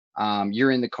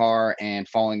you're in the car and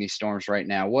following these storms right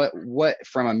now. What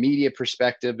from a media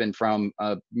perspective and from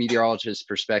a meteorologist's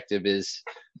perspective is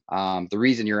the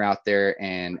reason you're out there,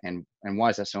 and why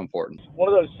is that so important? One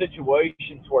of those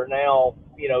situations where now,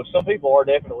 some people are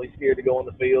definitely scared to go on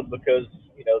the field because,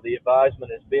 the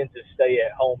advisement has been to stay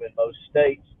at home in most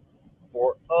states.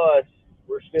 For us,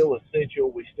 we're still essential.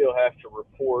 We still have to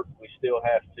report. We still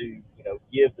have to,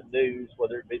 give the news,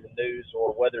 whether it be the news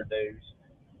or weather news.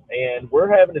 And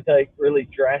we're having to take really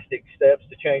drastic steps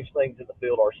to change things in the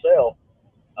field ourselves.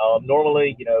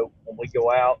 Normally, when we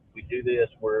go out, we do this.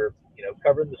 We're,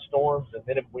 covering the storms, and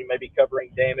then if we may be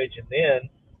covering damage, and then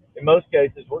in most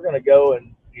cases, we're going to go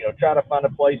and try to find a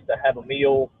place to have a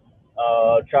meal,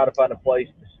 try to find a place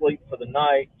to sleep for the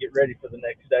night, get ready for the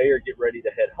next day, or get ready to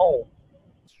head home.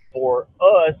 For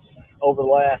us, over the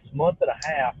last month and a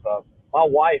half, my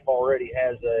wife already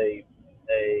has a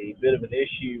bit of an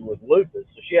issue with lupus,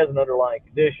 so she has an underlying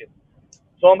condition.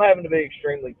 So I'm having to be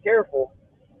extremely careful.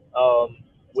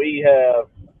 We have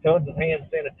tons of hand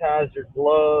sanitizer,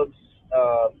 gloves,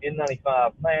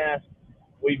 N95 masks.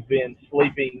 We've been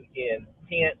sleeping in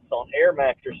tents on air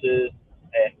mattresses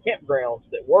at campgrounds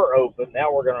that were open.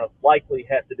 Now we're going to likely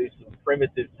have to do some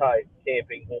primitive type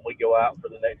camping when we go out for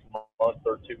the next month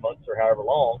or 2 months or however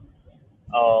long.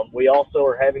 We also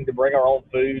are having to bring our own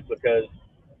food because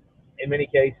in many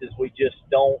cases we just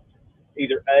don't,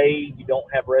 either A, you don't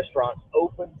have restaurants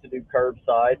open to do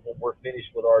curbside when we're finished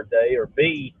with our day, or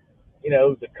B,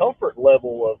 the comfort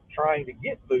level of trying to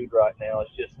get food right now is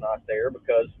just not there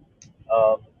because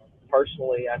um,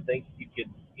 personally I think you could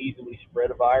easily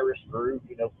spread a virus through,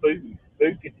 food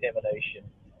contamination.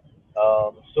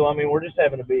 So, I mean, we're just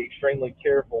having to be extremely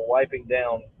careful wiping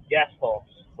down gas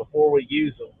pumps before we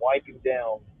use them, wiping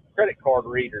down credit card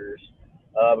readers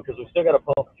because we've still got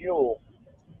to pump fuel.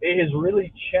 It has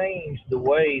really changed the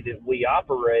way that we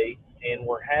operate, and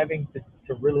we're having to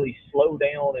really slow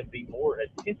down and be more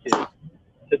attentive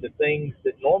to the things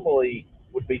that normally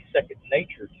would be second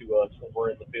nature to us when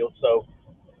we're in the field. So,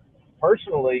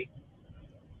 personally,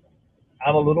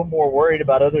 I'm a little more worried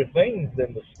about other things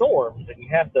than the storms, and you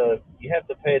have to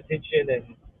pay attention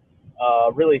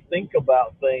and really think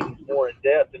about things more in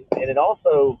depth. And it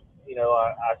also,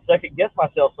 I second guess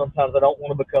myself sometimes. I don't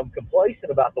want to become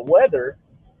complacent about the weather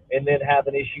and then have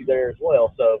an issue there as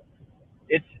well. So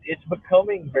it's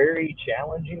becoming very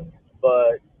challenging,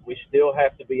 but we still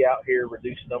have to be out here,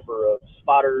 reduce number of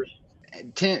spotters.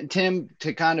 Tim,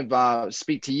 to kind of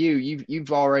speak to you,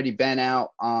 you've already been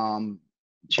out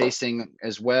chasing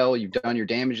as well. You've done your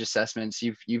damage assessments.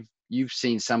 You've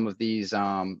seen some of these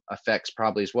effects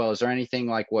probably as well. Is there anything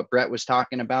like what Brett was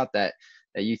talking about that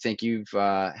you think you've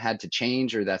had to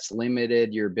change, or that's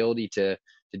limited your ability to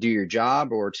do your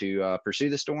job or to pursue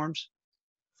the storms?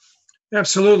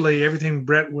 Absolutely. Everything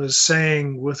Brett was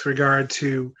saying with regard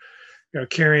to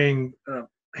carrying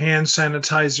hand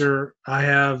sanitizer. I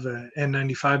have an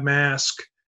N95 mask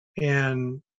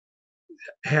and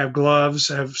have gloves,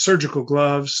 have surgical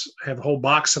gloves, have a whole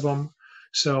box of them.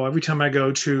 So every time I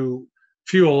go to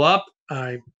fuel up,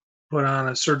 I put on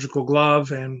a surgical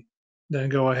glove and then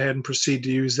go ahead and proceed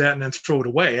to use that and then throw it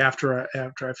away after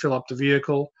I fill up the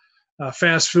vehicle.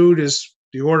 Fast food is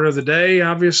the order of the day,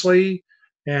 obviously,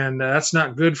 and that's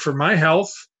not good for my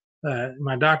health.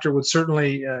 My doctor would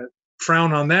certainly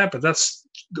frown on that, but that's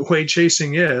the way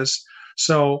chasing is.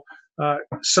 So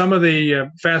some of the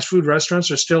fast food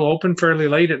restaurants are still open fairly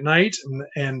late at night,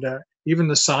 and even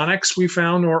the Sonics we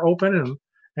found are open,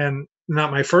 and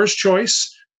not my first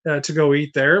choice to go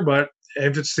eat there, but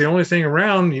if it's the only thing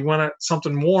around, you want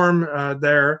something warm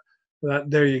there,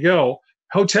 there you go.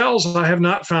 Hotels, I have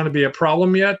not found to be a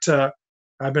problem yet.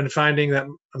 I've been finding that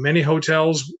many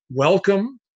hotels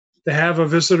welcome to have a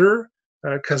visitor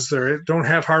because they don't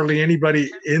have hardly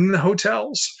anybody in the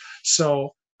hotels. So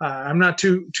I'm not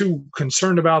too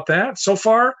concerned about that so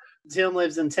far. Tim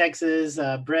lives in Texas.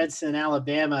 Brett's in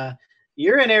Alabama.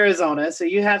 You're in Arizona, so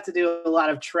you have to do a lot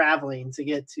of traveling to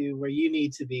get to where you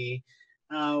need to be.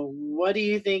 What do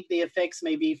you think the effects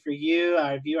may be for you?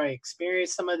 Have you already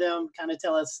experienced some of them? Kind of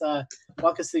tell us,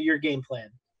 walk us through your game plan.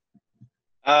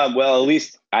 Well, at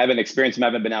least I haven't experienced them. I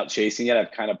haven't been out chasing yet.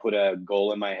 I've kind of put a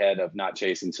goal in my head of not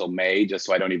chasing until May, just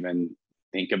so I don't even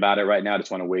think about it right now. I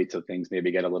just want to wait till things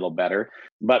maybe get a little better.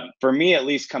 But for me, at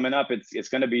least coming up, it's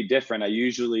going to be different. I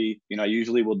usually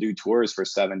will do tours for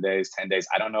 7 days, 10 days.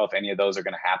 I don't know if any of those are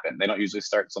going to happen. They don't usually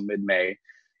start until mid-May.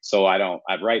 So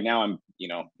right now I'm,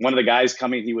 one of the guys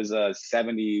coming, he was a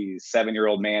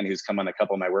 77-year-old man who's come on a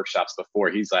couple of my workshops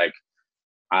before. He's like,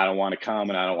 I don't want to come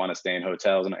and I don't want to stay in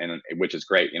hotels, and which is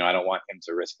great. I don't want him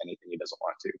to risk anything he doesn't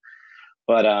want to.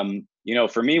 But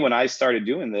for me, when I started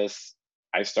doing this,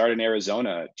 I started in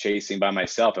Arizona chasing by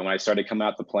myself. And when I started coming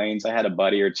out the plains, I had a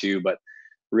buddy or two, but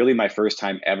really my first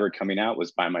time ever coming out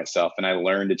was by myself. And I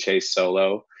learned to chase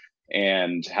solo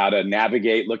and how to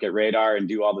navigate, look at radar, and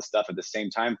do all the stuff at the same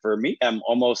time. For me, I'm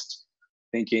almost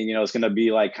thinking, it's going to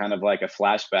be like kind of like a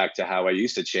flashback to how I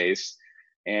used to chase.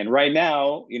 And right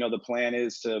now, the plan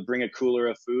is to bring a cooler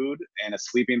of food and a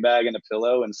sleeping bag and a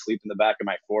pillow and sleep in the back of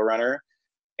my 4Runner.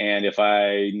 And if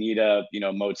I need a,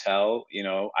 motel,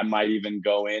 I might even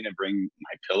go in and bring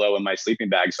my pillow and my sleeping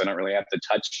bag, so I don't really have to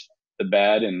touch the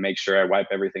bed, and make sure I wipe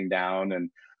everything down. And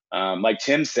like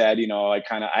Tim said, I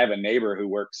have a neighbor who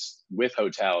works with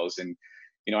hotels, and,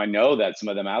 I know that some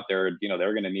of them out there,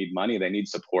 they're going to need money. They need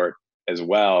support as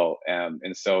well. And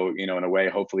so, in a way,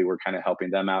 hopefully we're kind of helping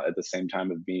them out at the same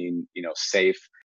time of being, safe